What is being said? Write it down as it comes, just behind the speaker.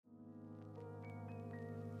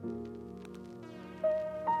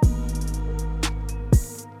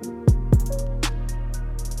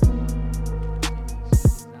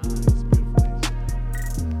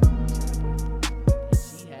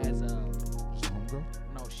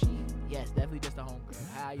Yes, definitely just a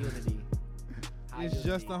homegirl. High Unity. It's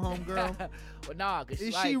just a homegirl? Well, nah, cause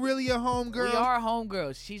Is like, she really a homegirl? we are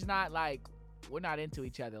homegirls. She's not like, we're not into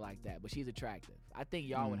each other like that, but she's attractive. I think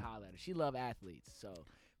y'all would holler at her. She love athletes. So,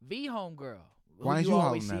 V homegirl. who Why ain't you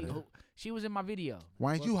always hollering at see- her? who- She was in my video.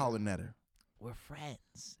 Why ain't you hollering at her? We're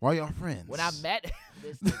friends. Why y'all friends? When I met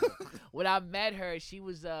this nigga, when I met her, she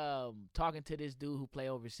was talking to this dude who play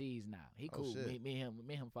overseas now. He Oh, cool. shit. Me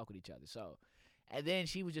and him fuck with each other. So, and then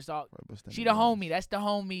she was just all What's that she the name? homie. That's the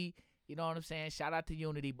homie. You know what I'm saying? Shout out to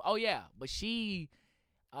Unity. Oh yeah, but she,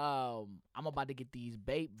 I'm about to get these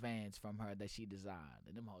Bape vans from her that she designed,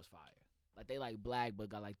 and them hoes fire. Like they like black, but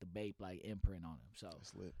got like the Bape like imprint on them. So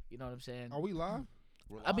That's lit. you know what I'm saying? Are we live?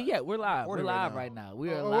 I mean, yeah, we're live. Recording We're right live now. right now. We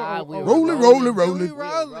are Oh, live. oh, We oh, are rolling. We're rolling.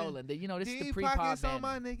 rolling. You know, this is the Deep pre-pop pockets on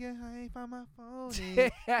band. my nigga. I ain't find my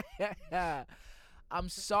phone. I'm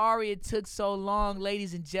sorry it took so long,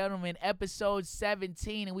 ladies and gentlemen. Episode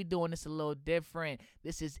 17, and we doing this a little different.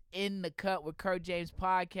 This is In the Cut with Kurt James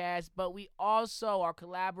Podcast, but we also are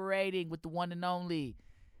collaborating with the one and only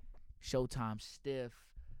Showtime Stiff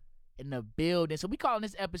in the building. So we calling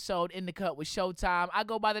this episode In the Cut with Showtime. I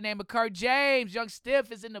go by the name of Kurt James. Young Stiff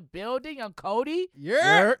is in the building. Young Cody.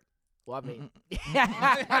 Yeah. Well, I mean,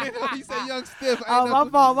 I didn't know he said young stiff. Oh,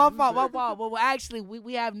 my fault. Well, actually,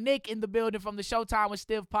 we have Nick in the building from the Showtime with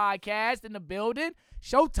Stiff podcast in the building.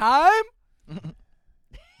 Showtime.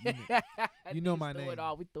 You know my name.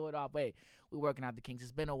 We threw it off. Wait, we working out the kinks.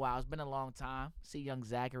 It's been a while. It's been a long time. See young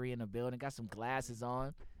Zachary in the building. Got some glasses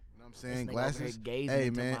on. You know what I'm This saying? nigga over here Glasses. gazing Hey,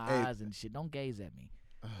 into man, my hey. eyes and shit. Don't gaze at me.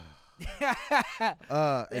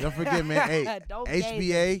 Hey, don't forget, man. Hey, Don't gaze at me.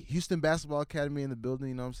 HBA, Houston Basketball Academy in the building.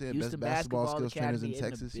 You know what I'm saying? Houston Best basketball skills trainers in Academy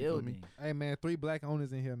Texas. the You feel me? building. Hey, man, 3 black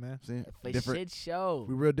owners in here, man. See? For Different. shit show.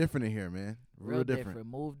 We real different in here, man. Real different.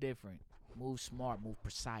 Move different. Move smart. Move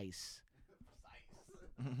precise.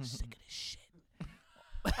 Sick of this shit.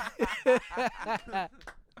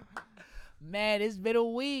 Man, it's been a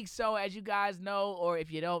week. So as you guys know, or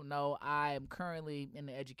if you don't know, I am currently in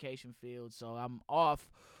the education field. So I'm off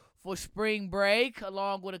for spring break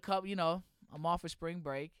along with a couple, I'm off for spring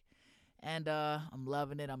break. And I'm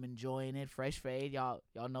loving it. I'm enjoying it. Fresh fade. Y'all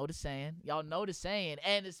know the saying.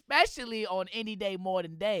 And especially on any day more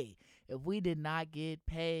than day. If we did not get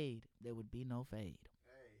paid, there would be no fade.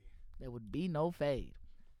 There would be no fade.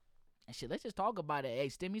 And shit, let's just talk about it. Hey,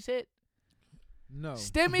 Stimmy's hit. No.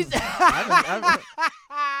 Stimmy's. I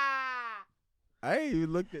ain't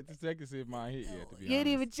even looked at the check to see if mine hit yet. To be You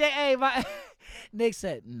didn't honest. even check. Hey, Nick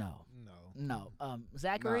said no. No.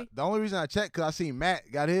 Zachary. Nah, the only reason I checked because I seen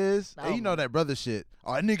Matt got his. Oh. Hey, you know that brother shit.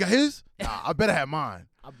 Oh, that nigga got his? Nah, I better have mine.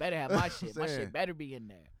 I better have my shit. My saying. shit better be in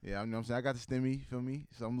there. Yeah, you know what I'm saying? I got the stimmy, you feel me?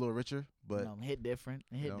 So I'm a little richer, but Hit different.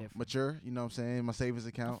 you Hit know, different. mature, you know what I'm saying? My savings I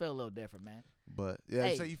account. feel a little different, man. But yeah,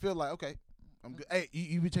 Hey. so you feel like, okay, I'm good. Hey,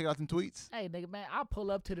 you be checking out them tweets? Hey, nigga, man, I'll pull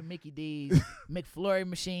up to the Mickey D's, McFlurry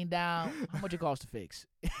machine down. How much it cost to fix?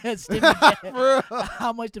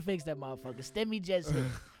 How much to fix that motherfucker? Stimmy just hit.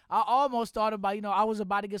 I almost thought about, I was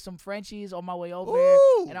about to get some Frenchies on my way over here,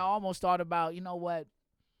 and I almost thought about, you know what?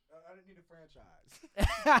 I didn't need a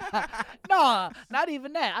franchise. No, not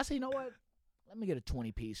even that. I said, you know what? Let me get a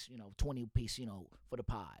 20 piece, for the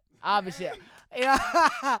pod. Obviously,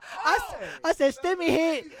 I said, Stimmy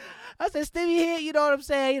hit. You know what I'm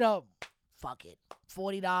saying? Fuck it,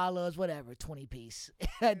 $40, whatever, 20 piece,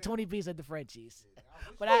 20 piece at the Frenchies.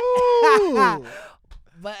 But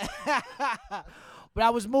but I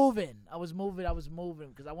was moving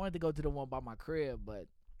because I wanted to go to the one by my crib, but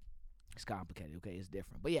it's complicated. Okay, it's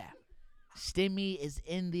different. But yeah. Stimmy is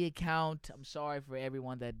in the account. I'm sorry for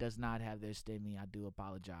everyone that does not have their Stimmy. I do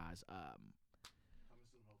apologize.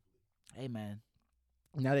 Hey man,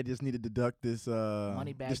 Now they just need to deduct this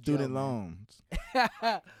Moneybag the student Joe, man.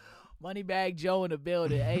 loans. Moneybag Joe in the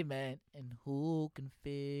building. Hey man, and who can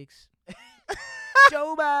fix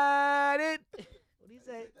Joe Biden? What do you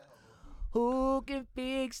say? Who can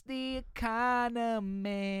fix the economy?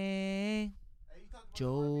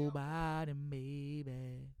 Joe Biden,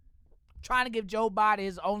 baby. Trying to give Joe Biden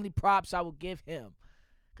his only props I would give him.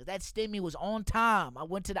 Because that stimmy was on time. I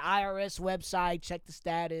went to the IRS website, checked the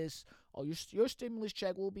status. Oh, your stimulus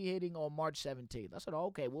check will be hitting on March 17th. I said,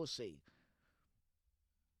 okay, we'll see.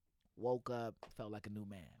 Woke up, felt like a new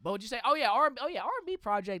man. But would you say, R&B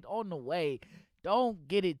project on the way. Don't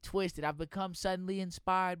get it twisted. I've become suddenly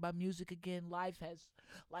inspired by music again. Life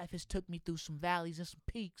has took me through some valleys and some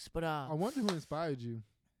peaks. But I wonder who inspired you.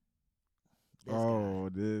 this guy. Oh,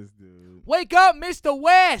 this dude. Wake up, Mr.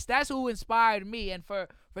 West. That's who inspired me. And for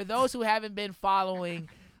those who haven't been following,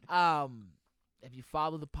 if you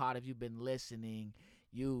follow the pod, if you've been listening,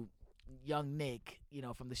 you young Nick,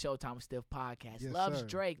 from the Showtime with Stiff podcast, Yes, loves sir.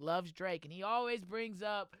 Drake, and he always brings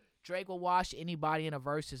up Drake will wash anybody in a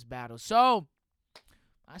versus battle. So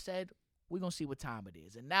I said, we're going to see what time it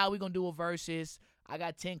is. And now we're going to do a versus. I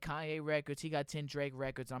got 10 Kanye records. He got 10 Drake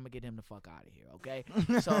records. I'm going to get him the fuck out of here, okay?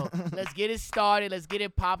 So let's get it started. Let's get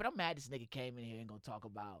it popping. I'm mad this nigga came in here and going to talk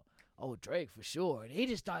about, Drake for sure. And he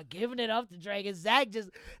just started giving it up to Drake. And Zach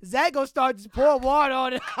gonna start just pouring water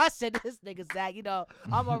on it. I said, this nigga Zach,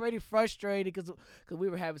 I'm already frustrated because we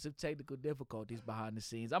were having some technical difficulties behind the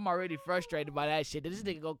scenes. I'm already frustrated by that shit. This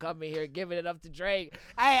nigga gonna come in here giving it up to Drake.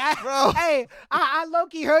 I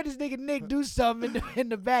low-key heard this nigga Nick do something in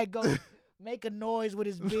the back. Go make a noise with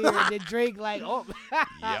his beard. And then Drake like, Yep.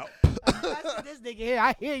 I said, this nigga here,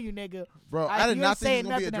 I hear you, nigga. Bro, I did you not ain't think he was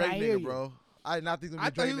gonna be a saying Drake nothing, I hear nigga, you. bro. I did not think he was I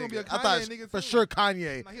gonna be a thought he Drake was nigga. gonna be a I thought Kanye nigga for too. sure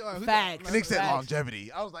Kanye. Facts. Nick said Facts.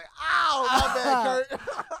 longevity. I was like, ow, my bad, Kurt.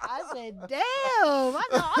 I said, damn. I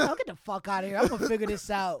know. Get the fuck out of here. I'm going to figure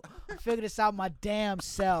this out. Figure this out my damn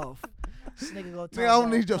self. This nigga gonna talk Nigga, I don't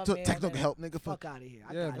about need your come here, technical man. help, nigga. Fuck out of here.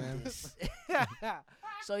 I Yeah, got man. this.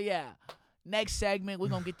 So, yeah. Next segment, we're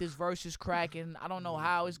going to get this versus cracking. I don't know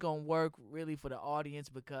how it's going to work really for the audience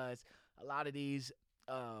because a lot of these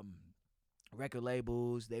record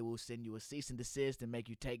labels, they will send you a cease and desist and make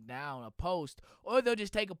you take down a post, or they'll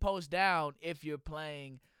just take a post down if you're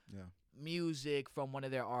playing Yeah. music from one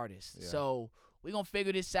of their artists. Yeah. So we're going to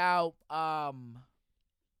figure this out,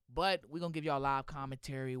 but we're going to give y'all live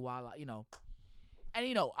commentary while, and,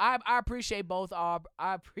 I appreciate both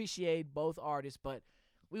artists, but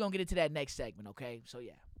we're going to get into that next segment, okay? So,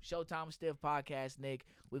 yeah, Showtime with Stiff podcast, Nick.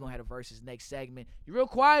 We're going to have a versus next segment. You're real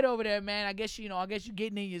quiet over there, man. I guess, you're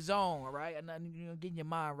getting in your zone, all right? And getting your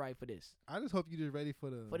mind right for this, I just hope you're just ready for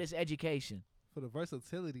this education. the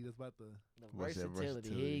versatility that's about to. The What's that versatility.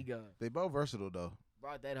 Here versatility? you go. They both versatile though.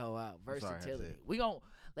 Brought that hoe out. I'm sorry, I Versatility. said.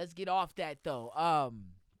 Let's get off that, though.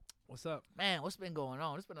 What's up? Man, what's been going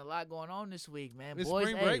on? There's been a lot going on this week, man. It's Boys,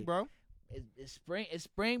 spring hey, break, bro. It's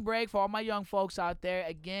spring break for all my young folks out there.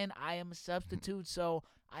 Again, I am a substitute, so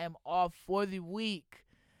I am off for the week.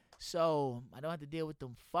 So I don't have to deal with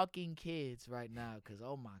them fucking kids right now, because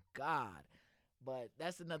oh my God. But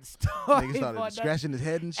that's another story. Nigga for started another- scratching his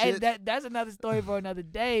head and Hey, shit. that's another story for another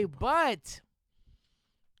day. But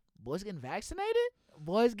boys getting vaccinated?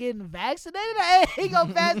 Boys getting vaccinated? Hey, he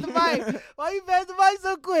gonna pass the mic. Why you pass the mic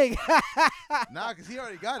so quick? Nah, because he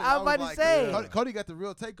already got it. I was was about to like, say. Cody got the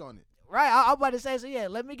real take on it. Right, I'm about to say. So yeah,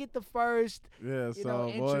 let me get the first, Yeah, so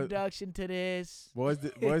introduction to this. boys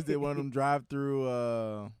did one of them drive through.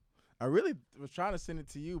 I really was trying to send it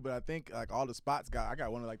to you, but I think like all the spots I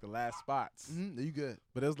got one of like the last spots. Mm-hmm. You good?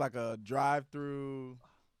 But it was like a drive through,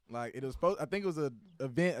 like it was supposed. I think it was a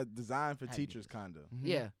event designed for Had teachers, this. kinda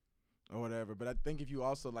Yeah, or whatever. But I think if you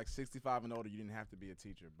also like 65 and older, you didn't have to be a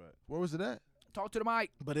teacher. Where was it at? talk to the mic.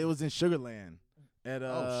 But it was in Sugarland. At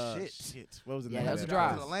Oh, shit. What was the Yeah, name? that of was a that drive.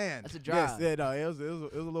 To place? the land. That's a drive. Yes, yeah, no, it was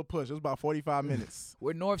a little push. It was about 45 minutes.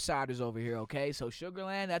 We're Northsiders over here, okay? So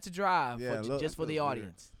Sugarland, that's a drive, Yeah, just for the Feels weird.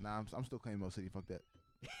 audience. Nah, I'm still claiming Mo City. Fuck that.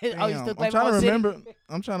 Oh, you Damn, still claiming I'm Mo trying to City? remember.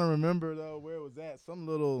 I'm trying to remember though where it was at. Some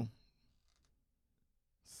little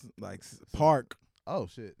park. Oh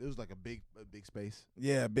shit! It was like a big space.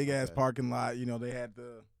 Yeah, big ass Okay. parking lot. You know, they had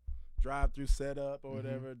the drive through setup or Mhm.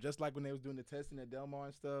 whatever, just like when they was doing the testing at Del Mar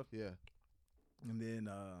and stuff. Yeah. And then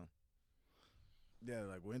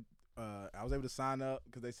like went I was able to sign up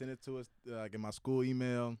because they sent it to us like in my school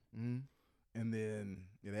email. Mm-hmm. And then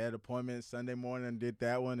they had appointments Sunday morning and did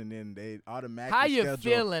that one, and then they automatically How you scheduled.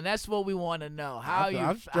 feeling? That's what we want to know. How I'm how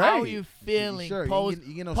are straight. you feeling Sure. post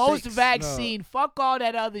You get no post shakes. vaccine? Fuck all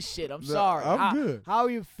that other shit. I'm No, sorry. I'm good. How are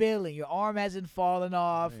you feeling? Your arm hasn't fallen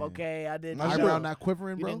off. Man. Okay, I didn't. My you sure. Eyebrow know, not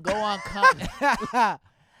quivering, you bro. didn't go on.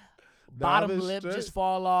 Bottom it's lip straight. just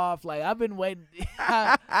fall off. Like I've been waiting.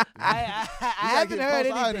 I haven't heard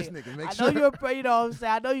anything. This nigga. Make I sure. know you're, you know what I'm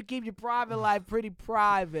saying. I know you keep your private life pretty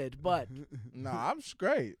private, but Nah, I'm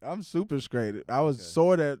straight. I'm super straight. I was Okay.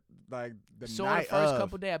 sore that like the so the night first of.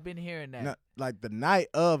 couple days I've been hearing that. No, like the night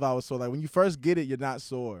of, I was sore. Like when you first get it, you're not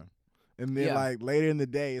sore, and then Yeah. like later in the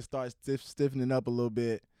day, it starts stiffening up a little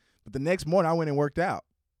bit. But the next morning, I went and worked out,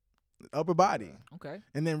 upper body, Okay.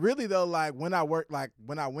 and then really though, like when I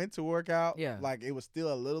went to work out, Yeah. like it was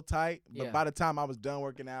still a little tight. But Yeah. by the time I was done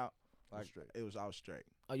working out, like straight. I was straight.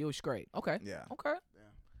 Oh, you was straight. Okay. Yeah. Okay.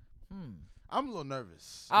 Yeah. Hmm. I'm a little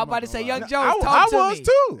nervous. I was I'm about not to say, gonna Young lie. Jones, I talk to was me.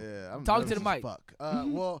 too. Yeah, I'm Talk to nervous the as mic. Fuck.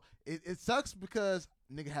 Well, it sucks because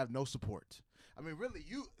nigga have no support. I mean, really,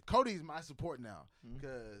 Cody's my support now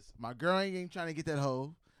because my girl ain't trying to get that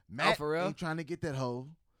hoe. Matt for real? ain't trying to get that hoe.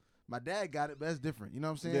 My dad got it, but that's different. You know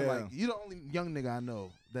what I'm saying? Yeah. Like, you the only young nigga I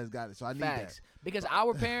know that's got it, so I need Facts. that. Because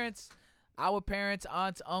our parents, our parents,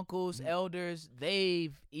 aunts, uncles, Mhm. elders,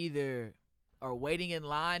 they've either are waiting in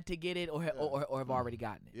line to get it or Yeah. or have already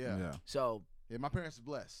gotten it. Yeah. So Yeah, my parents are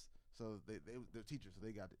blessed. So they're teachers, so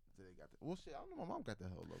they got it. Well, shit, I don't know. My mom got that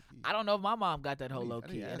whole low key. I don't know if my mom got that I whole need- low I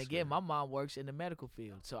need key. to And ask again, her. my mom works in the medical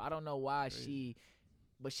field, so I don't know why Crazy.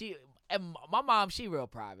 but and my mom, she real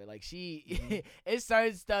private. Like she, Mm-hmm. it's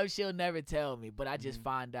certain stuff she'll never tell me, but I just Mhm.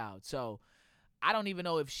 find out. So I don't even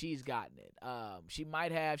know if she's gotten it. She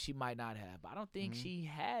might have, she might not have. But I don't think Mhm. she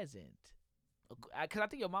hasn't. Because I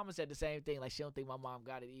think your mama said the same thing. Like she don't think my mom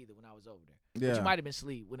got it either when I was over there. But Yeah. you might have been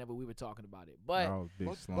asleep whenever we were talking about it. But I was big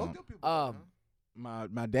Both slump. them people. got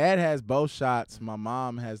it, My dad has both shots. My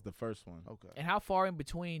mom has the first one. huh? Okay. and how far in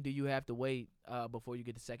between do you have to wait before you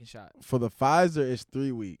get the second shot? For the Pfizer, it's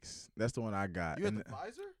 3 weeks. That's the one I got. You got And- the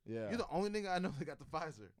Pfizer? yeah. You're the only nigga I know that got the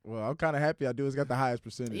Pfizer. Well, I'm kind of happy I do. It's got the highest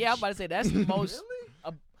percentage. Yeah, I'm about to say that's the most.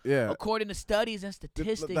 Really? Yeah. According to studies and The-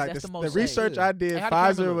 statistics, like that's the the most. research safe. I did, Hey, how the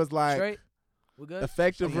camera Pfizer look? was like Straight? We good?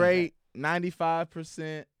 effective Yeah. rate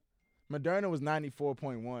 95%. Moderna was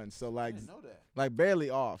 94.1. So I like didn't know that. like barely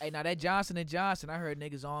off. Hey, now that Johnson and Johnson, I heard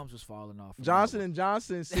niggas' arms was falling off. from Johnson that and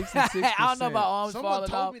Johnson one. 66%. I don't know about arms Someone falling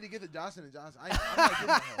told off. me to get the Johnson & Johnson. I'm not getting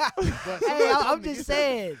that. But Hey, somebody told I'm me to just get that.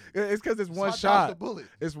 saying. It's because it's So one I dodged shot. the bullet.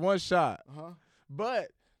 It's one shot. Uh-huh. But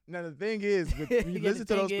now the thing is, when you Yeah, the listen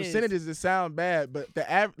to those thing is- percentages, it sound bad. But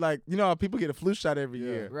the like you know how people get a flu shot every Yeah.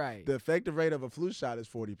 year. Right. The effective rate of a flu shot is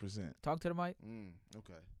 40%. Talk to the mic.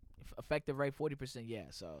 Okay. Effective rate 40%. Yeah.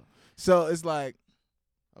 So So it's like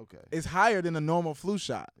Okay. it's higher than a normal flu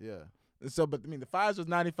shot. Yeah. So, but I mean, the Pfizer was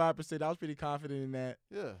 95%. I was pretty confident in that.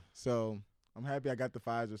 Yeah. So I'm happy I got the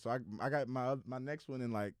Pfizer. So I got my next one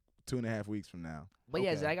in like 2.5 weeks from now. but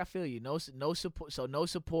yeah, Okay. Zach, I feel you. No support. So no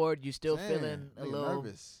support. You still Damn, feeling a nigga little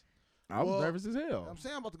nervous. I was Well, nervous as hell. I'm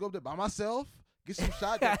saying I'm about to go up there by myself, get some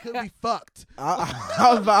shot that could be fucked.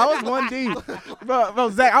 I was one deep, bro.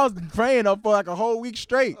 Zach, I was praying up for like a whole week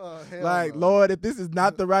straight. Hell Like, no. Lord, if this is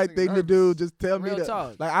not the right Nigga thing to do, nervous. just tell me Real to.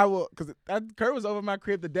 talk. Like, I will, because Kurt was over my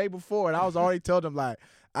crib the day before, and I was already told him like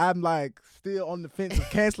I'm like still on the fence of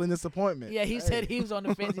canceling this appointment. Yeah, he said he was on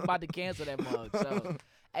the fence. He about to cancel that mug. So,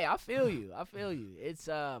 hey, I feel you. I feel you. It's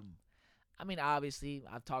I mean, obviously,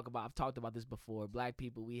 I've talked about this before. Black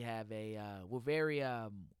people, we have we're very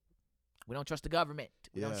we don't trust the government.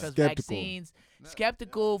 We don't Yeah. trust Skeptical. vaccines. No,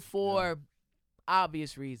 Skeptical yeah. for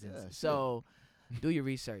obvious reasons. Yeah, shit. So, do your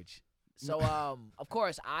research. So, of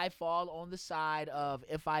course, I fall on the side of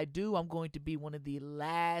if I do, I'm going to be one of the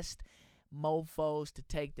last mofos to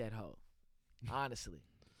take that hoe. Honestly,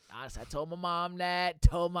 I told my mom that,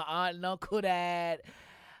 told my aunt and uncle that.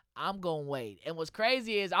 I'm gonna wait. And what's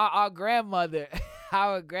crazy is our grandmother,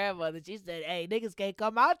 she said, "Hey, niggas can't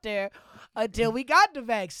come out there until we got the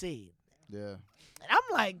vaccine." Yeah. And I'm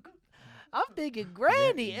like, I'm thinking,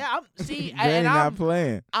 Granny. I'm see, Granny and not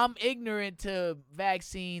playing. I'm ignorant to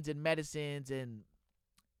vaccines and medicines and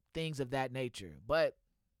things of that nature. But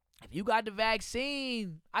if you got the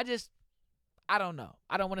vaccine, I don't know.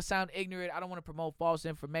 I don't want to sound ignorant. I don't want to promote false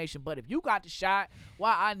information. But if you got the shot,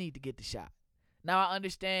 why I need to get the shot? Now I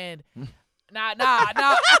understand. Now,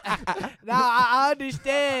 I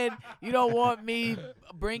understand you don't want me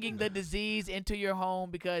bringing the disease into your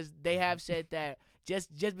home because they have said that just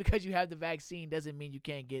because you have the vaccine doesn't mean you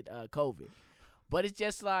can't get COVID. But it's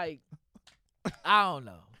just like, I don't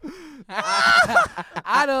know.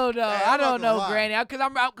 I don't know. Hey, I I'm not don't gonna know, lie. Granny.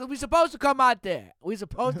 Because we supposed to come out there. We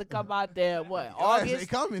supposed to come out there. What? Your ass ain't August.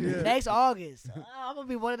 coming here. Next August. I'm gonna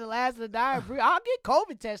be one of the last to die. I'll get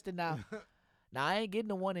COVID tested now. Now I ain't getting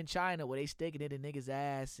the one in China where they sticking it in niggas'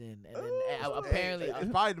 ass and apparently Hey, it's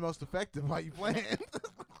probably the most effective while you playing.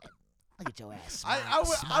 get your ass.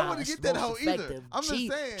 I wouldn't get that hoe either. I'm just saying.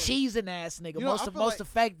 Cheesing ass nigga. You know, I most feel like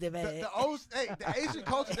effective. The Asian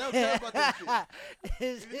culture, they don't care about that shit.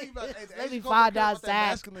 If you think about it, the Let me Asian culture find care out about that Zach.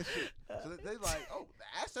 masculine shit. So they like, oh, the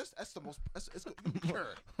ass, that's the most, it's good. Sure.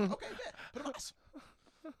 Okay, yeah. Put it on.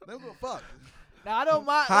 They don't give a fuck. Now I don't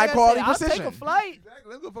mind. High like I quality said, I'll take a precision. flight. Exactly.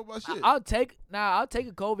 They don't give a fuck about shit. I'll take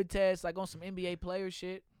a COVID test like on some NBA player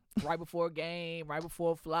shit. Right before a game, right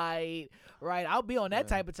before a flight, right? I'll be on that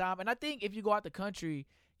Yeah. type of time. And I think if you go out the country,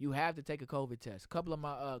 you have to take a COVID test. A couple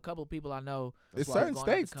of people I know. That's It's why- certain going out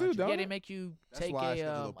the states too, country. don't Yeah, they it? make you That's take why I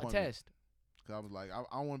scheduled an a appointment. test. Cause I was like, I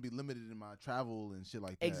don't want to be limited in my travel and shit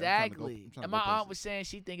like that. Exactly. And my aunt was was. saying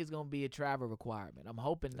she think it's gonna be a travel requirement. I'm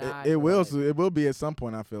hoping not. It but, will. like, It will be at some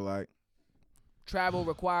point. I feel like. travel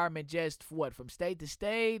requirement just for what, from state to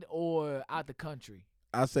state or out the country?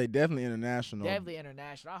 I say definitely international. Definitely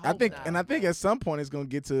international. I hope think, not, and I think but at some point it's gonna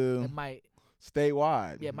get to it might.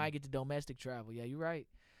 statewide. Yeah, it might get to domestic travel. Yeah, you're right.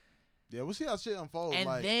 Yeah, we'll see how shit unfolds. And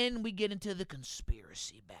like, then we get into the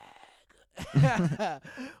conspiracy bag.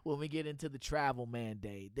 when we get into the travel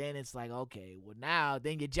mandate, then it's like, okay, well now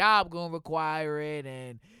then your job gonna require it,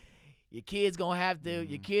 and your kids gonna have to.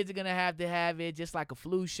 Your kids are gonna have it, just like a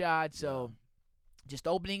flu shot. So, just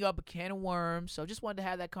opening up a can of worms. So, just wanted to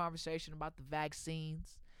have that conversation about the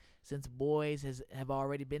vaccines, since boys have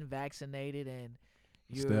already been vaccinated, and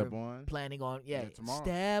you're Step one. planning on tomorrow.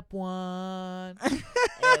 step one.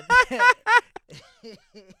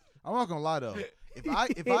 I'm not gonna lie though. If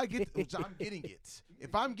I get, which I'm getting it.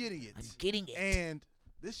 If I'm getting it, I'm getting it. and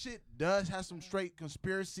this shit does have some straight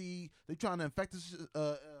conspiracy. They trying to infect us,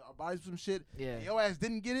 our bodies with some shit. Yeah. And your ass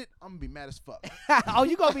didn't get it. I'm gonna be mad as fuck. Oh,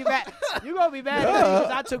 you gonna be mad? You gonna be mad at me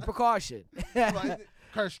because I took precaution. Like,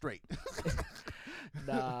 curse straight.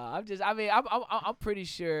 Nah, I'm pretty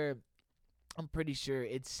sure. I'm pretty sure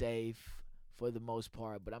it's safe for the most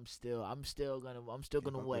part, but I'm still gonna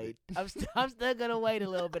fuck with wait. I'm still gonna wait a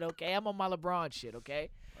little bit. Okay, I'm on my LeBron shit. Okay,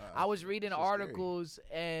 I was reading so articles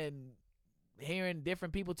and hearing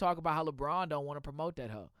different people talk about how LeBron don't want to promote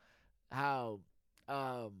that hoe. How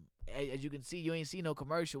as you can see, you ain't see no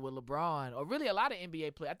commercial with LeBron or really a lot of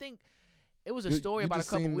NBA players. I think it was a story about a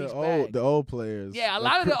couple weeks back. The old players. Yeah, a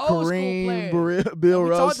lot of the old school Kareem, players. Bill we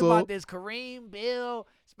Russell. talked about this. Kareem, Bill,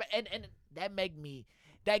 and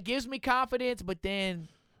that gives me confidence, but then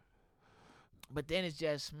it's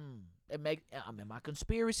just I'm in my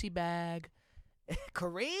conspiracy bag.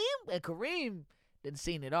 Kareem didn't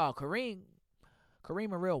seen it all. Kareem a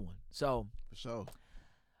real one. So For sure.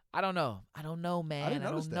 I don't know, man. didn't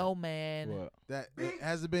notice that. What? That it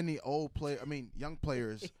hasn't been the old player. I mean, young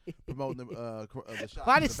players promoting the shot.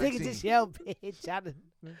 Why the this nigga vaccine. just yell, bitch? That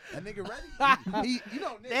nigga ready. He you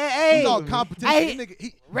know, nigga, Hey, he's all competition. hey, That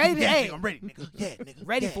nigga, ready? Yeah, Hey, nigga, I'm ready, nigga. Yeah, nigga.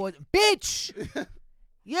 ready yeah. for it, bitch.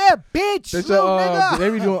 Yeah, bitch. They Little nigga. they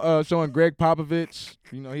be doing showing Greg Popovich.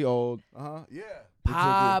 You know he old, Yeah.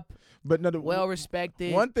 Pop, but no. well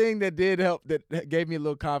respected. One thing that did help that gave me a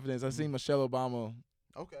little confidence. I seen Michelle Obama.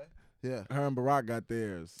 Okay. Yeah. Her and Barack got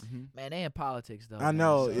theirs. Man, they in politics though. I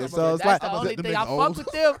know. man. Yeah, so so it's That's like, the only them thing I niggas fuck old.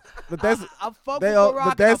 with them. but that's I fuck they with all- Barack but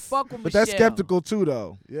and I that's fuck with but Michelle. that's skeptical too,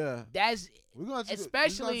 though. Yeah. That's We're gonna see,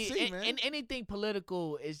 especially see, man. in anything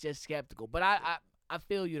political is just skeptical. But I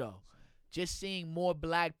feel you though. Just seeing more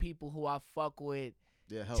black people who I fuck with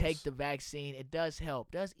yeah, helps. take the vaccine, it does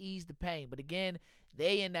help. Does ease the pain. But again,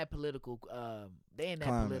 they in that political Climate,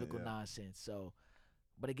 political yeah. nonsense. So,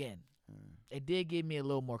 but again, it did give me a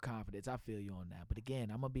little more confidence. I feel you on that. But again,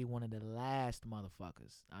 I'm gonna be one of the last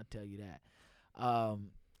motherfuckers. I'll tell you that.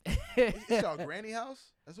 It's our granny house.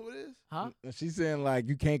 That's what it is. Huh? And she's saying like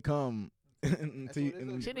you can't come until you, what it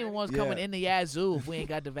is? She didn't even want us Yeah. coming in the yazoo if we ain't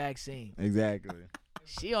got the vaccine. exactly.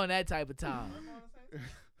 She on that type of time.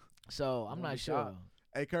 So I'm not sure. shot.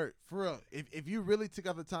 Hey Kurt, for real, if you really took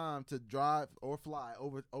out the time to drive or fly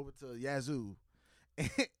over to Yazoo,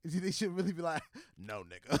 they should really be like, no,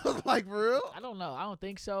 nigga, like for real. I don't know. I don't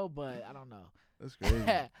think so, but I don't know. That's crazy.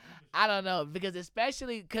 I don't know because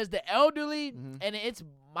especially because the elderly Mhm. and it's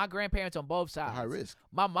my grandparents on both sides. High risk.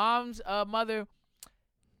 My mom's mother,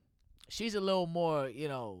 she's a little more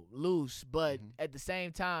loose, but Mhm. at the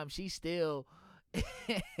same time she's still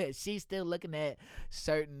looking at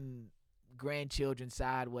certain grandchildren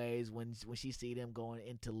sideways when she see them going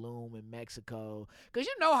into Tulum in Mexico, because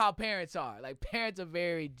you know how parents are. Like parents are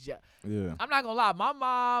very Yeah. I'm not gonna lie, my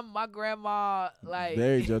mom, my grandma, like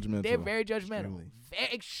Very judgmental. they're very judgmental.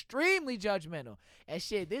 Extremely. Extremely judgmental. And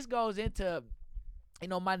shit, this goes into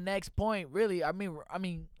my next point, really. I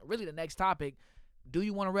mean really the next topic. Do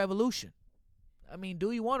you want a revolution?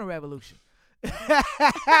 Do you want a revolution? Kirk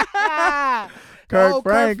Kirk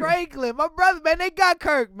Franklin. Franklin, my brother, man, they got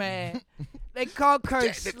Kirk, man. They called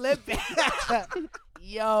Kirk slipping.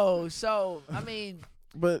 Yo, so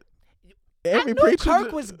But I every knew preacher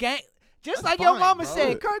Kirk was gang. Just That's like your fine, mama bro.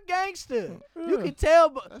 said, Kirk gangster. You Yeah. can tell,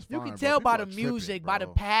 That's you fine, can bro. tell by People the are tripping, music, by the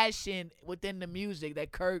bro. passion within the music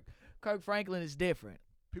that Kirk Franklin is different.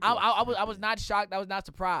 People are I was tripping. not shocked. I was not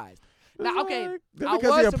surprised. Now, okay, Just I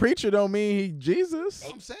because he was a preacher don't mean he Jesus.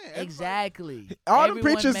 I'm saying everybody- exactly. All the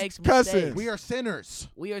Everyone preachers makes cussing. mistakes. We are sinners.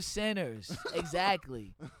 We are sinners.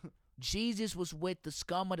 Exactly. Jesus was with the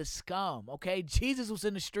scum of the scum. Okay, Jesus was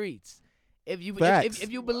in the streets. If you Facts.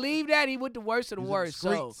 if you believe that, he with the worst of the He's in the worst. So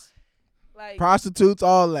streets. like, Prostitutes,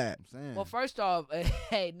 all that. I'm saying. well, first off, what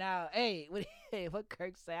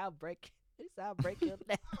Kirk say? I'll break your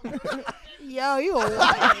neck. Yo, you a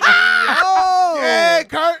wild. Yo. yeah,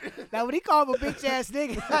 Kurt. Now when he called him a bitch ass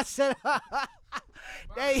nigga, I said,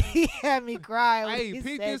 he had me crying. when Hey, he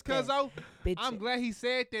peep said this, that. cuzzo. Bitch I'm glad he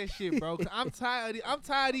said that shit, bro. 'Cause I'm tired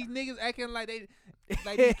of these niggas acting like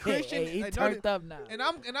like these Christian. Hey, he like, turned up now. and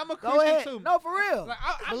I'm a Go Christian ahead. too. No, for real. Like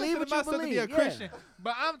I Believe consider what you myself to be a believe, Christian,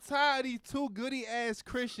 but I'm tired of these two goody ass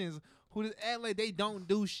Christians who just act like they don't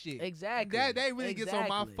do shit. Exactly. That really gets on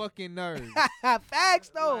my Exactly. fucking nerves. Facts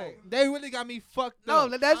though. Like, they really got me fucked No,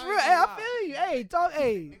 up. that's I real. ain't Hey, I gonna lie. feel you. Hey, talk.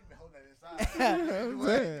 Hey. I'm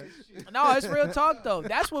saying. No, it's real talk though.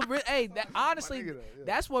 That's what. Hey, that, My honestly, nigga though, yeah.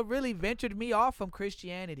 that's what really ventured me off from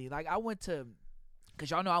Christianity. Like I went to, cause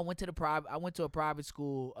y'all know I went to a private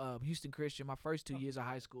school, Houston Christian, my first 2 years of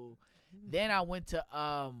high school. Then I went to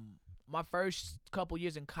my first couple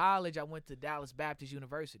years in college. I went to Dallas Baptist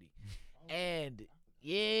University, and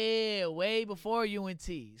yeah, way before UNT.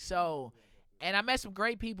 So, and I met some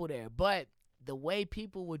great people there. But the way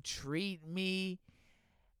people would treat me,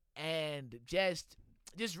 and just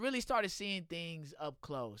really started seeing things up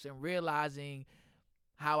close and realizing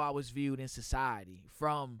how I was viewed in society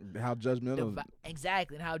from How judgmental.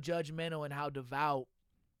 exactly, and how judgmental and how devout,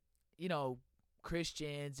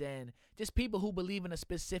 Christians and just people who believe in a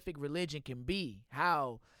specific religion can be.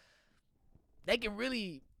 How they can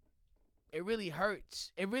really, it really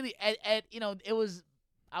hurts. It really, it was.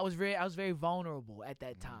 I was very vulnerable at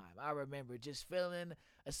that time. I remember just feeling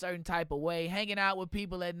a certain type of way, hanging out with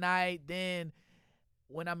people at night. Then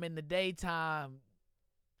when I'm in the daytime,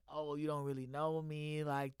 oh, you don't really know me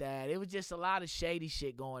like that. It was just a lot of shady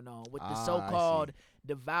shit going on with the I so-called see.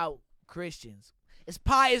 devout Christians. It's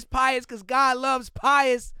pious because God loves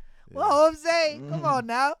pious. Well, what I'm saying, come on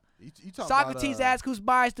now. You talking Socrates about, asked, whose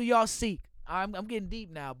bias do y'all seek? I'm getting deep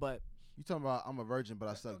now, but You talking about I'm a virgin, but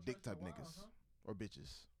I suck dick type niggas or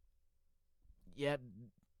bitches. yeah,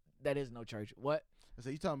 that is no church. What? I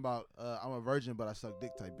said you talking about I'm a virgin, but I suck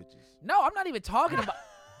dick type bitches. No, I'm not even talking about.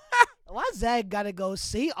 Why Zach gotta go?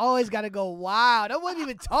 See, always gotta go wild. I wasn't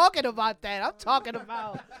even talking about that. I'm talking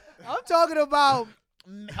about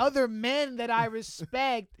other men that I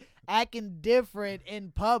respect acting different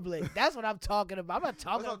in public. That's what I'm talking about. I'm not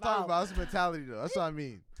talking That's what I'm talking about. That's mentality though. That's what I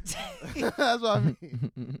mean. That's what I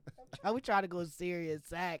mean. We try to go serious,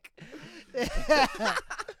 Zach.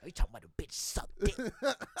 You talking about a bitch suck dick?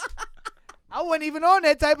 I wasn't even on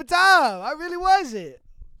that type of time. I really wasn't.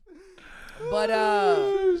 But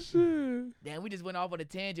damn, we just went off on a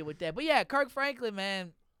tangent with that. But yeah, Kirk Franklin,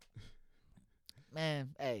 man,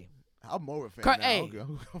 hey, I'm more a fan Kirk, now. hey.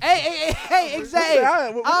 Okay. hey,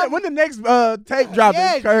 exactly. When the next tape dropping,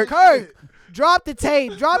 Yeah, Kirk? drop the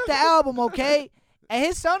tape, drop the album, okay? And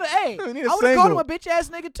his son, hey, We need I a would have called him single. a bitch ass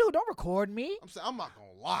nigga too. Don't record me. I'm saying I'm not gonna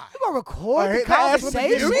lie. You gonna record Oh, the hey, that's what they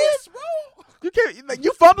conversation? do. Yes, bro. You can't. Like,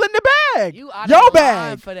 you fumbling the bag. You out Your of line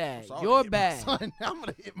bag. for that. So I'm Your gonna hit my bag. son. I'm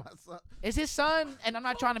gonna hit my son. It's his son, and I'm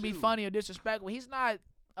not trying to be you. funny or disrespectful. He's not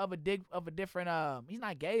of a different he's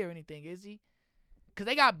not gay or anything, is he? Cause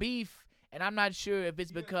they got beef, and I'm not sure if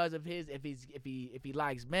it's because of if he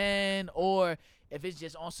likes men or if it's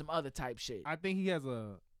just on some other type shit. I think he has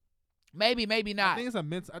a. Maybe I not. think it's a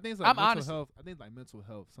mental. I think it's I'm mental honest. health. I think it's like mental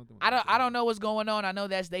health. Something. Like I that. don't know what's going on. I know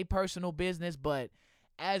that's their personal business, but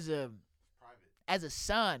as a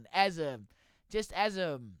son, as a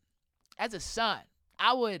son,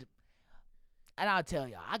 I would, and I'll tell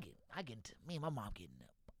y'all, I get into, me and my mom get into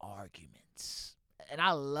arguments, and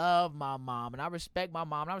I love my mom, and I respect my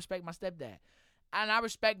mom, and I respect my stepdad, and I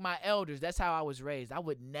respect my elders. That's how I was raised. I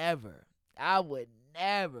would never,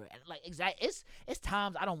 and like exactly, it's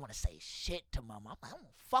times I don't want to say shit to my mom. I don't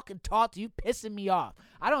fucking talk to you, pissing me off.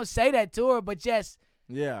 I don't say that to her, but just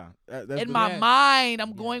Yeah. That's in the- my mind,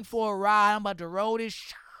 I'm going Yes. for a ride. I'm about to roll this,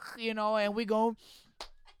 and we gon'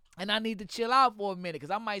 and I need to chill out for a minute because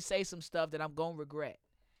I might say some stuff that I'm gonna regret.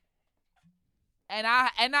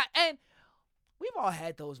 And we've all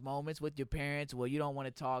had those moments with your parents where you don't want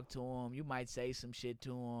to talk to them. You might say some shit to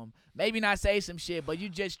them, maybe not say some shit, but you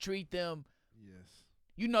just treat them. Yes.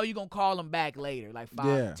 You know you're gonna call them back later, like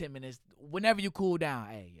 5 to 10 minutes, whenever you cool down.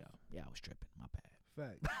 Hey, I was tripping. My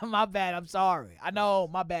bad. Facts. My bad. I'm sorry. I know.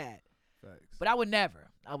 My bad. Facts. But I would never.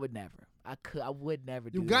 I would never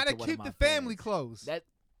do You that gotta to one of keep my the family parents. close. That.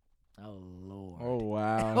 Oh Lord. Oh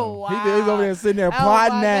wow. Oh, He was over wow. there sitting there Oh,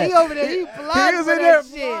 plotting my- that. He over there. He plotting was for in there that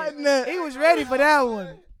shit. plotting that. He was ready for that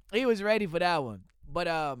one. He was ready for that one. But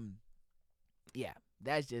yeah,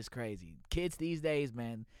 that's just crazy. Kids these days,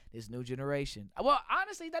 man, this new generation. Well,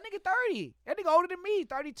 honestly, that nigga 30. That nigga older than me,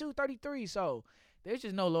 32, 33. So there's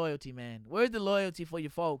just no loyalty, man. Where's the loyalty for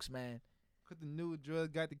your folks, man? Cause the new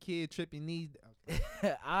drug got the kid tripping knees.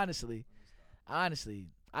 honestly,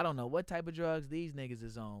 I don't know what type of drugs these niggas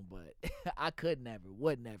is on, but I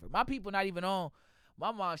would never. My people not even on.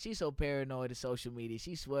 My mom, she's so paranoid of social media.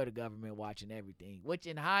 She swear the government watching everything, which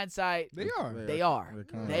in hindsight, They are. they are. They're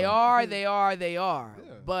kinda- They are.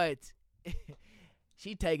 Yeah. But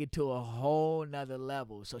she take it to a whole nother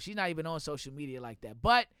level. So she's not even on social media like that.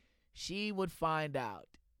 But she would find out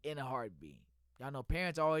in a heartbeat. Y'all know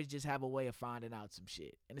parents always just have a way of finding out some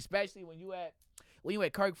shit. And especially when you at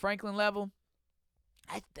Kirk Franklin level,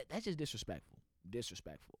 that's just disrespectful.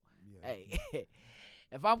 Disrespectful. Yeah. Hey,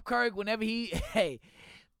 if I'm Kirk, whenever you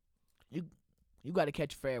got to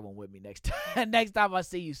catch a fair one with me next time. Next time I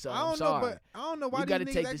see you, son. I'm sorry. But I don't know why You these gotta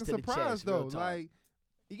niggas take acting this to the surprised chest, real though. talk. Like,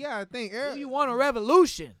 you gotta think, Do you want a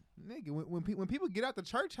revolution? nigga, when people get out the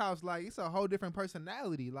church house, like it's a whole different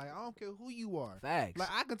personality. Like I don't care who you are. Facts. Like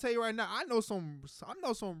I can tell you right now, I know some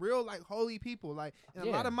real like holy people. Like and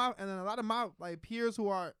a lot of my like peers who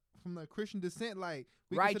are from the Christian descent, like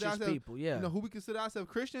we consider Righteous ourselves, people, yeah. you know, who we consider ourselves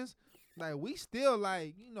Christians. Like we still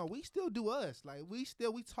like, you know, we still do us. Like we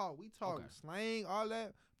talk Okay. slang, all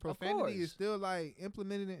that course. profanity is still like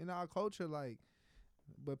implemented in our culture. Like,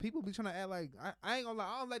 but people be trying to act like I ain't gonna lie,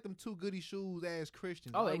 I don't like them too goody shoes ass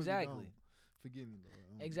Christians. Oh, I really exactly. don't. Forgive me, Lord. I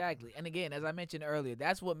don't- Exactly. And again, as I mentioned earlier,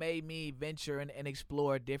 that's what made me venture and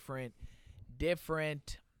explore different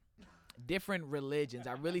religions.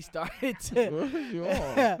 I really started You to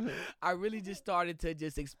on? I really just started to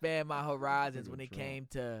just expand my horizons when it Trump. came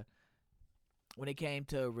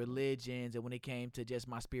to religions and when it came to just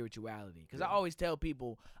my spirituality. Cuz I Yeah. always tell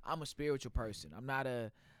people I'm a spiritual person. I'm not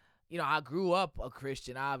I grew up a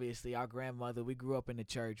Christian, obviously. Our grandmother, we grew up in the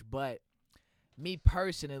church, but me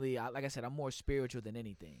personally, like I said, I'm more spiritual than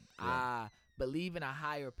anything. Yeah. I believe in a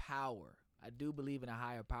higher power. I do believe in a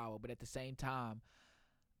higher power, but at the same time,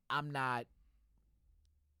 I'm not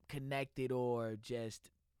connected or just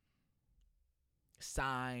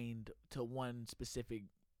signed to one specific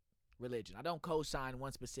religion. I don't co-sign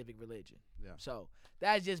one specific religion. Yeah. So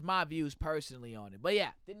that's just my views personally on it. But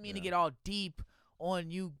yeah, didn't mean to Yeah. get all deep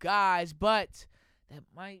on you guys, but that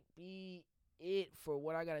might be it for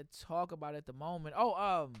what I gotta talk about at the moment.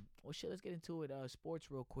 Well shit, let's get into it.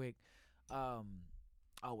 Sports real quick. Well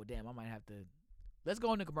damn, I might have to. Let's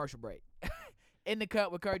go into commercial break. In the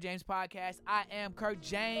Cut with Kurt James podcast. I am Kurt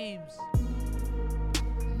James.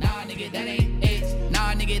 Nah, nigga, that ain't it.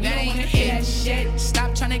 Nah, nigga, that ain't it. Shit.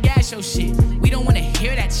 Stop trying to gas your shit. We don't wanna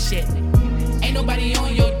hear that shit. Ain't nobody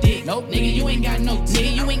on your dick. Nope, nigga, you ain't got no tick.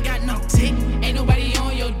 Nigga, you ain't got no tick. Ain't nobody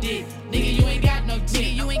on your dick. Nigga, you ain't got no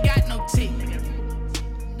tick. You ain't got no tick.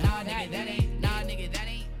 Nah, nigga, that ain't. Nah, nigga, that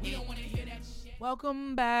ain't. We don't wanna hear that shit.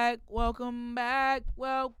 Welcome back. Welcome back.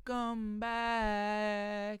 Welcome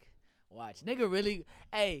back. Watch, nigga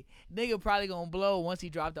probably gonna blow once he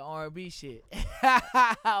dropped the R&B shit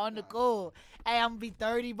on the cool. Hey, I'm gonna be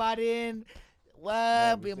 30 by then.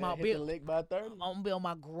 What? Hit the lick by 30. I'm gonna be on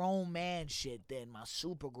my grown man shit then, my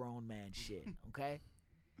super grown man shit. Okay.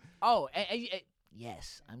 Oh,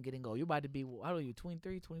 yes, I'm getting old. You're about to be. How old are you?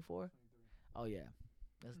 23, 24? Oh yeah.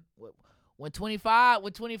 That's what. When 25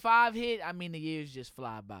 hit, I mean the years just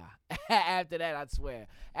fly by. After that, I swear.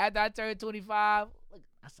 After I turned 25, look,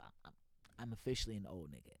 I'm officially an old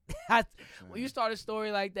nigga. When you start a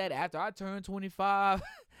story like that, after I turned 25,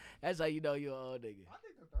 that's how you know you're an old nigga. I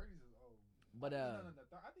think the 30s is old. But I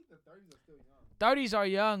think the 30s are still young. 30s are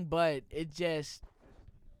young, but it's just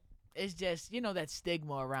that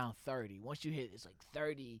stigma around 30. Once you hit, it's like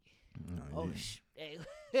 30. Oh, yeah. Shit.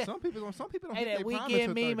 Some people don't Hey, hit that their prime weekend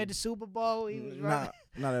until meme 30. at the Super Bowl, he was right.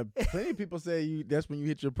 Plenty of people say that's when you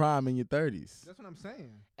hit your prime in your 30s. That's what I'm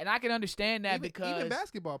saying. And I can understand that even because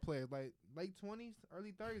basketball players, like late 20s,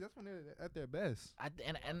 early 30s, that's when they're at their best. and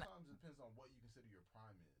Sometimes it depends on what you consider your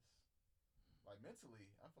prime is. Like mentally,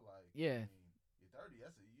 I feel like Yeah. you're 30.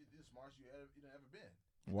 You're the smartest you've ever been.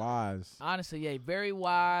 Wise. honestly, yeah, very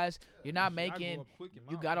wise. You're not Shit, I grew making. up quick in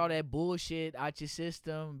You my got all life. that bullshit out your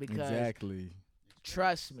system because Exactly.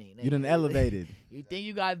 trust me, nigga. You done elevated. You think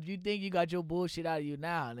you got your bullshit out of you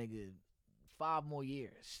now, nigga. 5 more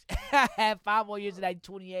years. 5 more years of that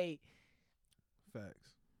 28.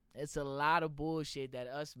 Facts. It's a lot of bullshit that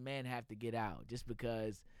us men have to get out just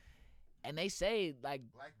because. And they say like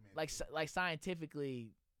Black men. like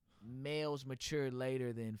scientifically, males mature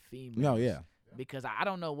later than females. No, yeah. Because I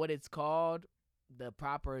don't know what it's called, the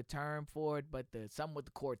proper term for it, but something with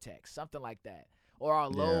the cortex, something like that, or our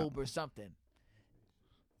Yeah. lobe or something.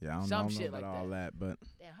 Yeah, I don't Some know shit about like all that, but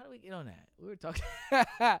Damn, how do we get on that? We were talking.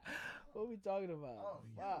 What were we talking about? Oh,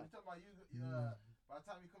 yeah. Wow. We talking about you. By the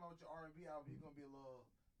time you come out with your R&B album, you're gonna be a little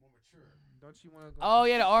more mature. Don't you want to go? Oh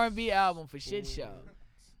yeah, the R&B album for Shit Show.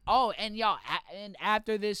 Oh, and y'all, and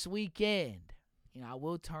after this weekend, I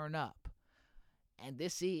will turn up. And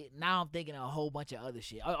now I'm thinking of a whole bunch of other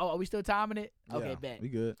shit. Are we still timing it? Okay, yeah, bet. we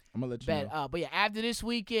good. I'm gonna let you Bet. know. But yeah, after this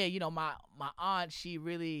weekend, my aunt,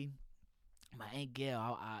 my Aunt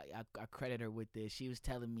Gail, I credit her with this. She was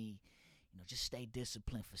telling me, just stay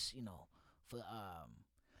disciplined for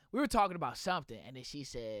we were talking about something, and then she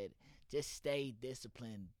said, just stay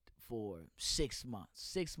disciplined for 6 months,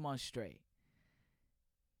 6 months straight.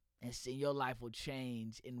 And see, your life will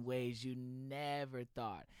change in ways you never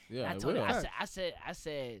thought. Yeah, And I it told her, will. I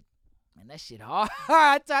said, man, that shit hard.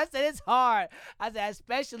 I said, it's hard. I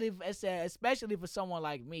said, especially for someone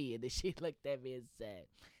like me. And then she looked at me and said,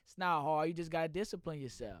 it's not hard. You just gotta discipline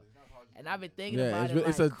yourself. And I've been thinking about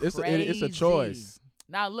it's it. a choice.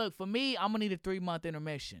 Now look, for me, I'm gonna need a 3-month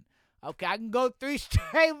intermission. Okay, I can go 3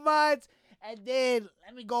 straight months, and then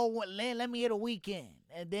let me hit a weekend,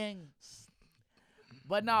 and then.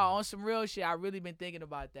 But no, on some real shit, I really been thinking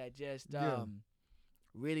about that. Just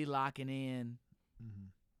really locking in,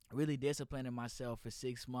 really disciplining myself for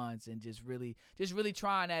 6 months, and just really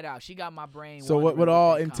trying that out. She got my brain. So what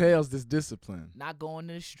all entails this discipline? Not going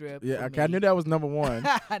to the strip. Yeah, for I me. knew that was number one.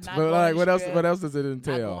 Not But going like, to what the else? strip, What else does it Not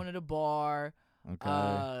entail? going to the bar.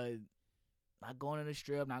 Okay. Not going to the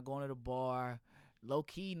strip. Not going to the bar. Low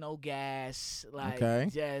key, no gas. Like Okay.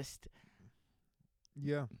 just.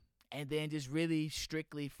 Yeah. And then just really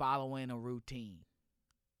strictly following a routine.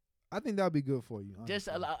 I think that would be good for you. Just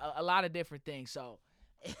honestly. a lot of different things. So,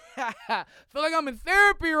 feel like I'm in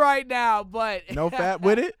therapy right now, but No fat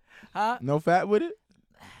with it? huh? No fat with it?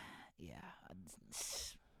 Yeah.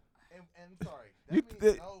 And sorry. You That means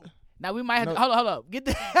th- no. Now we might have No. to hold up. Get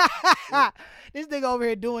the this nigga over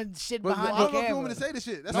here doing shit But I behind don't the know if you camera. want me to say this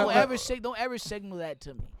shit. That's Don't all. don't ever signal that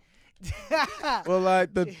to me. Well,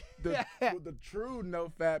 like the true no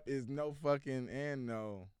fap is no fucking and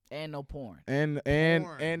no And no porn. and Porn. no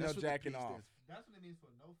That's what the jacking P off. stands That's what it means for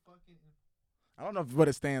no fucking. I don't know what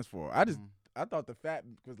it stands for. I just Mhm. I thought the fat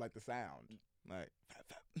was like the sound, like fat,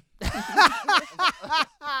 fat.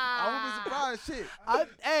 I won't be surprised. Shit.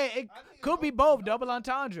 It could be both. Double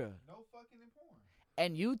entendre. No fucking in porn.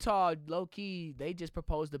 And Utah, low key, they just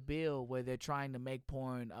proposed a bill where they're trying to make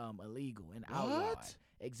porn illegal and outlawed. What?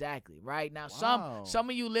 Exactly. Right now, Wow. some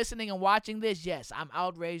of you listening and watching this, yes, I'm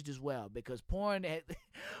outraged as well because porn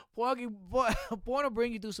will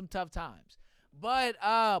bring you through some tough times. But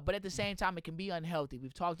at the same time, it can be unhealthy.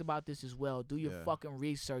 We've talked about this as well. Do your Yeah. fucking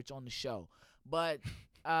research on the show. But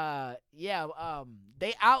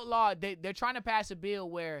they outlawed. They're trying to pass a bill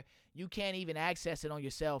where you can't even access it on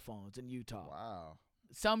your cell phones in Utah. Wow.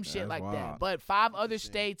 Some shit That's like that. wild. But 5 other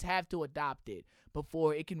Interesting. states have to adopt it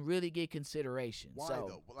before it can really get consideration. Why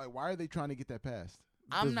so though? Like, why are they trying to get that passed?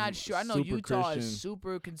 I'm This not sure. I know super Utah Christian. is super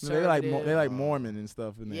You know, conservative. they like Mormon and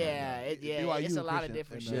stuff in there. yeah, BYU it's a lot of Christian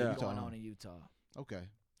different in, shit Utah. going on in Utah. Okay.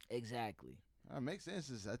 Exactly. That makes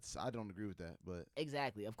sense. I don't agree with that, but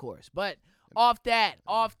Exactly, of course. But off that,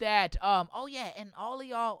 oh yeah, and all of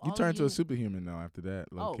y'all, You all turn of to a you- superhuman though after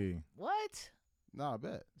that, low Oh, key. what? nah, I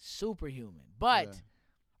bet. Superhuman. But Yeah.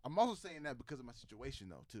 I'm also saying that because of my situation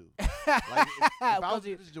though too. Like if I was Because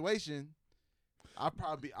in this situation, I'd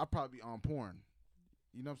probably be on porn.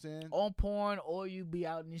 You know what I'm saying? on porn or you be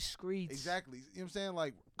out in the streets. Exactly. You know what I'm saying?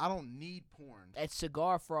 Like I don't need porn. At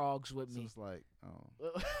Cigar Frogs with So me. it's like,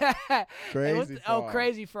 oh. Hey, Crazy oh, Frogs.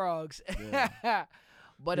 Crazy Frogs.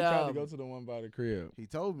 But He tried to go to the one by the crib. He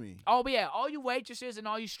told me. oh, but yeah, all you waitresses and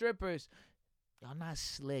all you strippers, y'all not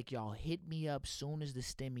slick. Y'all hit me up soon as the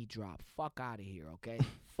stimmy drop. Fuck out of here, okay?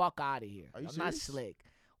 Fuck out of here. Are you y'all not serious? slick.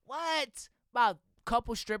 What? About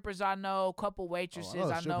couple strippers I know, couple waitresses know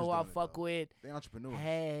I strippers know I doing it, fuck though. with. They entrepreneurs.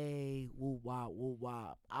 Hey, woo wop, woo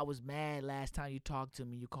wop. I was mad last time you talked to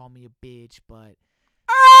me. You called me a bitch, but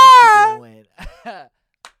what you doing?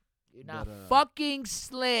 You're not But, fucking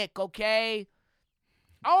slick, okay?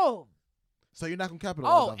 Oh, So you're not gonna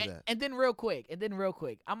capitalize oh, off of that. and then real quick,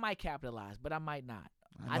 I might capitalize, but I might not.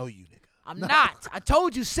 I know you, nigga. I'm not. I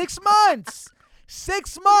told you 6 months.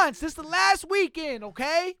 6 months. This the last weekend,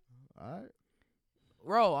 okay? All right.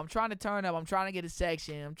 Bro, I'm trying to turn up. I'm trying to get a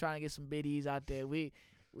section. I'm trying to get some biddies out there. We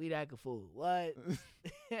that fool. What?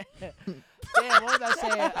 Damn, what was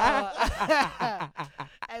I saying?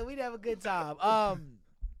 Hey, we'd have a good time.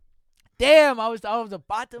 Damn, I was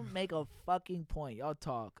about to make a fucking point. Y'all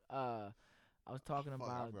talk. I was talking Fuck, I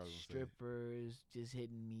about forgot what I was gonna say. strippers just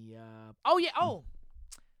hitting me up. Oh yeah. Oh.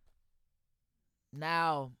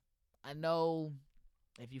 Now, I know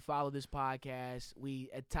if you follow this podcast,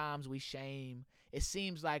 at times we shame. It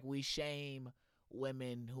seems like we shame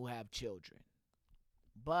women who have children,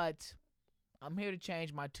 but I'm here to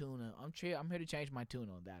change my tune. I'm here to change my tune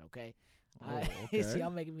on that. Okay. okay. See, y'all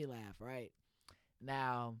making me laugh, right?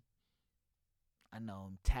 Now, I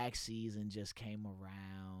know tax season just came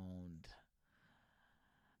around.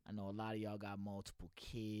 I know a lot of y'all got multiple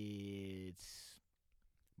kids.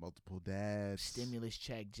 Multiple dads. Stimulus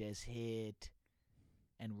check just hit.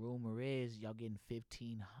 And rumor is y'all getting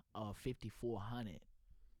 5,400.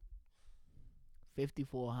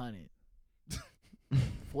 5,400.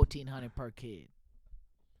 1,400 per kid.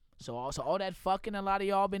 So also all that fucking a lot of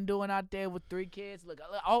y'all been doing out there with 3 kids. Look.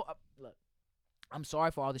 I'm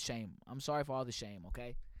sorry for all the shame.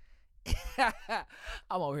 Okay.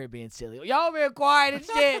 I'm over here being silly. Y'all over here quiet and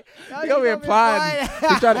shit. He over here plotting.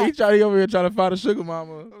 He over here trying to find a sugar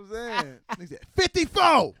mama. I'm saying, nigga said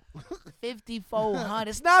 54. 5,400.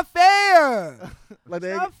 It's not fair. Like It's not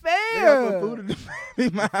they got fair. some food in the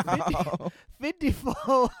baby mouth.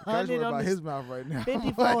 5,400 on about the his mouth right now.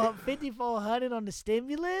 5,400 on the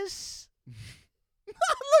stimulus. Look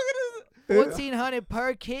at 1,400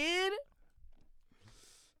 per kid.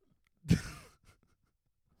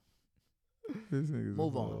 This nigga's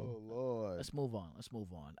Move a on. Oh Lord. Let's move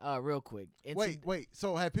on. Real quick. Wait.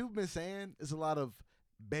 So have people been saying it's a lot of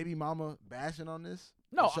baby mama bashing on this?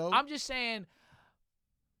 No, show? I'm just saying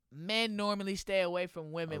men normally stay away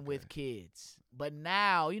from women Okay. with kids. But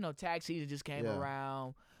now, tax season just came Yeah.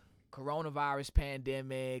 around, coronavirus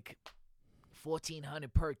pandemic,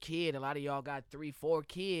 1,400 per kid. A lot of y'all got 3-4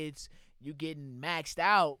 kids. You getting maxed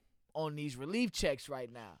out on these relief checks right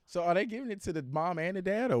now. So are they giving it to the mom and the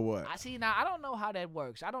dad or what? I see now. I don't know how that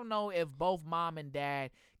works. I don't know if both mom and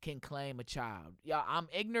dad can claim a child. Yeah, I'm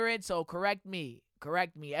ignorant, so correct me,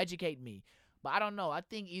 educate me. But I don't know. I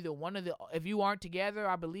think either one of the, if you aren't together,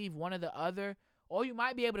 I believe one or the other, or you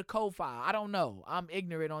might be able to co-file. I don't know. I'm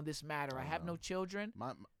ignorant on this matter. I have no children.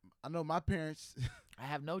 I know my parents. I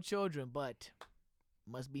have no children, but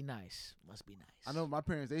must be nice. I know my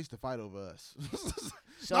parents. They used to fight over us.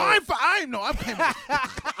 So no, I'm paying.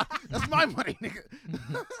 That's my money, nigga.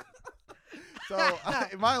 So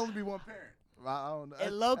it might only be one parent. I don't know.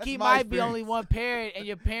 And low key That's my might be only experience. one parent, and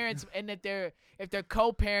your parents, and if they're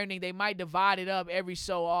co-parenting, they might divide it up every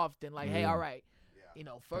so often. Like, hey, all right,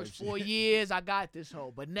 first 4 years I got this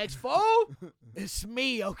hoe, but next 4, it's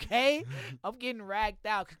me, okay? I'm getting racked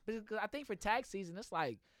out because I think for tax season it's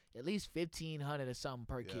like at least 1,500 or something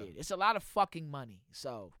per kid. It's a lot of fucking money.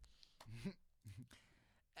 So.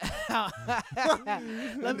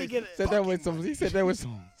 Let me get Said that with some. He said that with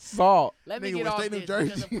some salt. Let me Nigga, get West off State, New this Jersey.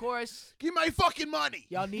 because of course Give my fucking money.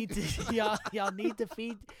 y'all need to y'all need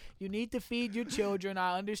to feed your children.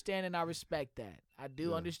 I understand and I respect that. I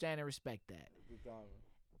do understand and respect that.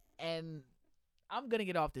 And I'm gonna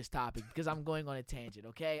get off this topic because I'm going on a tangent.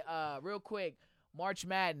 Okay, real quick, March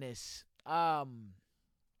Madness.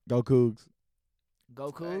 Go Cougs. Go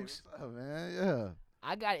Hey, Cougs. what's up, man? Yeah.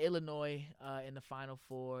 I got Illinois in the Final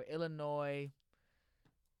Four. Illinois.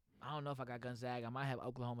 I don't know if I got Gonzaga. I might have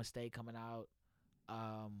Oklahoma State coming out.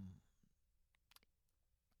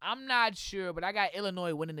 I'm not sure, but I got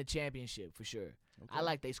Illinois winning the championship for sure. I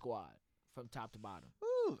like their squad from top to bottom.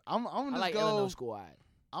 Ooh, I'm I gonna like just Illinois go. squad.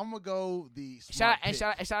 I'm gonna go the Shout smart out,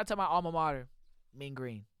 and pick. shout out to my alma mater, Mean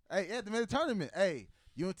Green. Hey, yeah, they made a tournament. Hey,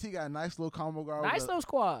 UNT got a nice little combo guard. Nice with little a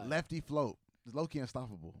squad. lefty float. It's low-key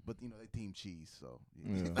unstoppable, but they team cheese, so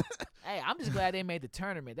Yeah. Hey, I'm just glad they made the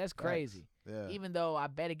tournament. That's crazy. yeah. Even though I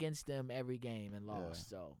bet against them every game and lost.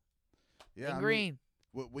 So Yeah, Mean I mean, Green.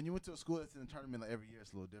 when you went to a school that's in a tournament like every year,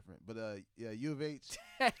 it's a little different. But yeah, U of H.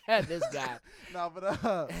 This guy. No,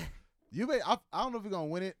 but U of H. I don't know if we're gonna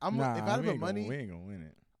win it. If I have the money, we ain't gonna win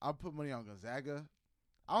it. I'll put money on Gonzaga.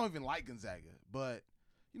 I don't even like Gonzaga, but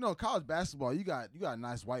college basketball, you got a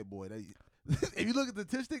nice white boy. If you look at the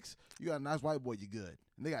statistics, you got a nice white boy. You good.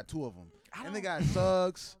 And they got 2 of them, and they got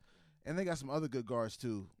Suggs, and they got some other good guards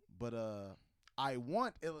too. But I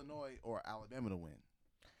want Illinois or Alabama to win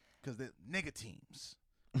because they're nigga teams.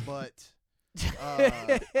 But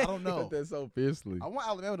I don't know. That's so fiercely. I want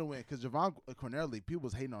Alabama to win because Javon Cornelli, people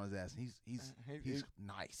was hating on his ass. And he's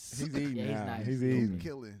nice. He's eating Yeah, he's now. nice. He's He's eating.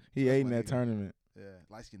 killing. He That's ate in my that nigga. tournament. Yeah,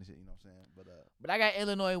 light skin and shit. You know what I'm saying? But But I got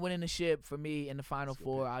Illinois winning the ship for me in the Final That's a good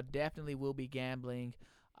Four. pick. I definitely will be gambling.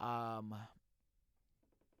 And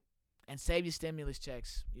save your stimulus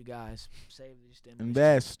checks, you guys. Save your stimulus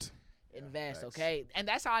Invest. Invest, facts. okay? And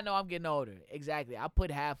that's how I know I'm getting older. Exactly. I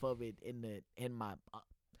put half of it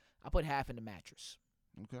I put half in the mattress.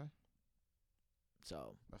 okay,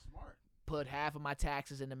 So that's smart. put half of my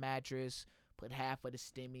taxes in the mattress, put half of the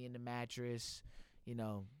stimmy in the mattress,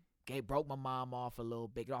 broke my mom off a little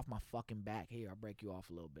bit. Get off my fucking back. Here, I'll break you off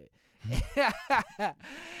a little bit.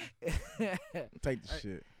 Take the Hey,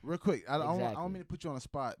 shit. Real quick, I don't Exactly. mean to put you on the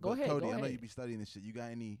spot. Go but ahead, Cody, go I know ahead. you be studying this shit. You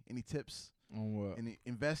got any tips? On what? Any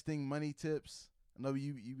investing money tips? I know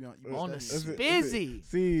you be On the studying Is this it- shit. spizzy.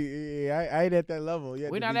 See, I ain't at that level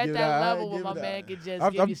yet. We're to not be at giving that out- level where giving my out- man can just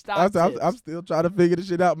I'm, give I'm, you stock I'm, tips. I'm still trying to figure this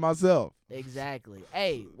shit out myself. Exactly.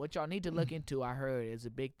 Hey, what y'all need to look into, I heard, is a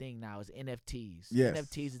big thing now, is NFTs. Yes.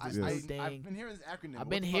 NFTs is this I, new I, thing. I've been hearing this acronym. I've What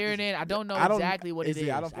been the fuck hearing is it. I don't know I don't- exactly what it is.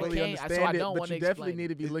 I don't fully can't, understand so I it, don't but want you to definitely explain need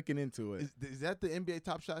to be Is- looking into it. Is that the NBA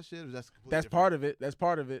Top Shot shit, or that's completely That's different? part of it. That's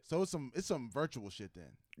part of it. So it's some virtual shit then.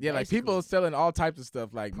 Yeah, like people Basically. selling all types of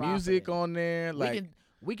stuff, like music Profiting. on there, like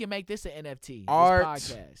we can make this an NFT. Art.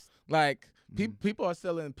 This podcast. like Mhm. people are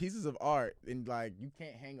selling pieces of art, and like you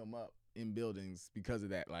can't hang them up in buildings because of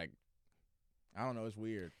that. Like, I don't know, it's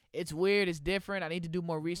weird. It's weird. It's different. I need to do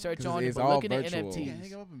more research 'Cause on it. it's But all looking at virtual. You can't hang NFTs,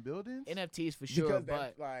 them up in buildings. NFTs for sure. Because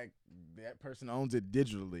But like that person owns it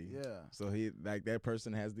digitally. Yeah, So that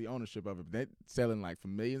person has the ownership of it. They're selling like for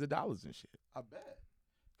millions of dollars and shit. I bet.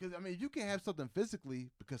 Because I mean, if you can have something physically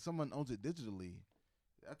because someone owns it digitally,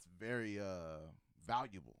 that's very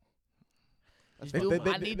valuable. That's They- fucking they-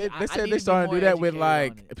 valuable. I need They to- I said need they to be starting to more do that with educated on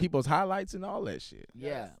like it. people's highlights and all that shit.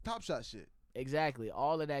 yeah, that's Top Shot shit. exactly.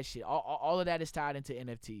 All of that shit. All of that is tied into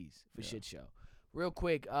NFTs for Yeah. shit show. Real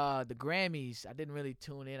quick, the Grammys. I didn't really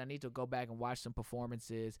tune in. I need to go back and watch some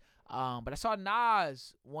performances. But I saw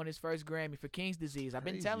Nas won his first Grammy for King's Disease. I've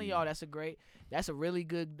been telling Crazy. y'all that's a really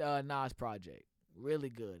good Nas project. Really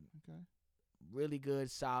good. Okay. Really good,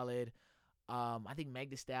 solid. I think Meg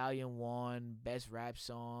Thee Stallion won Best Rap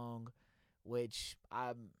Song, which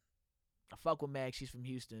I fuck with Meg. She's from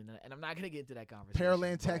Houston, and I'm not gonna get into that conversation.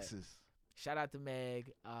 Pearland, but Texas. Shout out to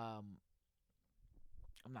Meg. I'm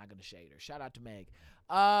not gonna shade her. Shout out to Meg.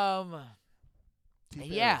 And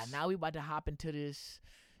yeah, T-Ferris. now we about to hop into this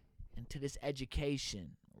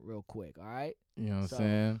education real quick. All right. You know what So- I'm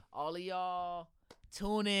saying? All of y'all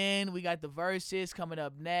tune in. We got the verses coming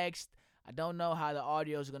up next. I don't know how the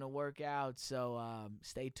audio is going to work out, so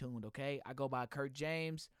stay tuned, okay? I go by Kurt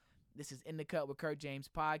James. This is In the Cut with Kurt James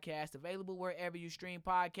podcast, available wherever you stream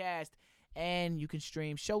podcast, and you can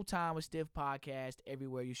stream Showtime with Stiff podcast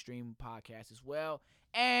everywhere you stream podcasts as well.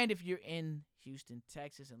 And if you're in Houston,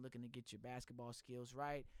 Texas, and looking to get your basketball skills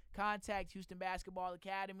right, contact Houston Basketball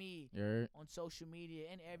Academy You heard? on social media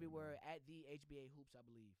and everywhere at the HBA Hoops, I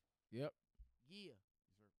believe. Yep. Yeah.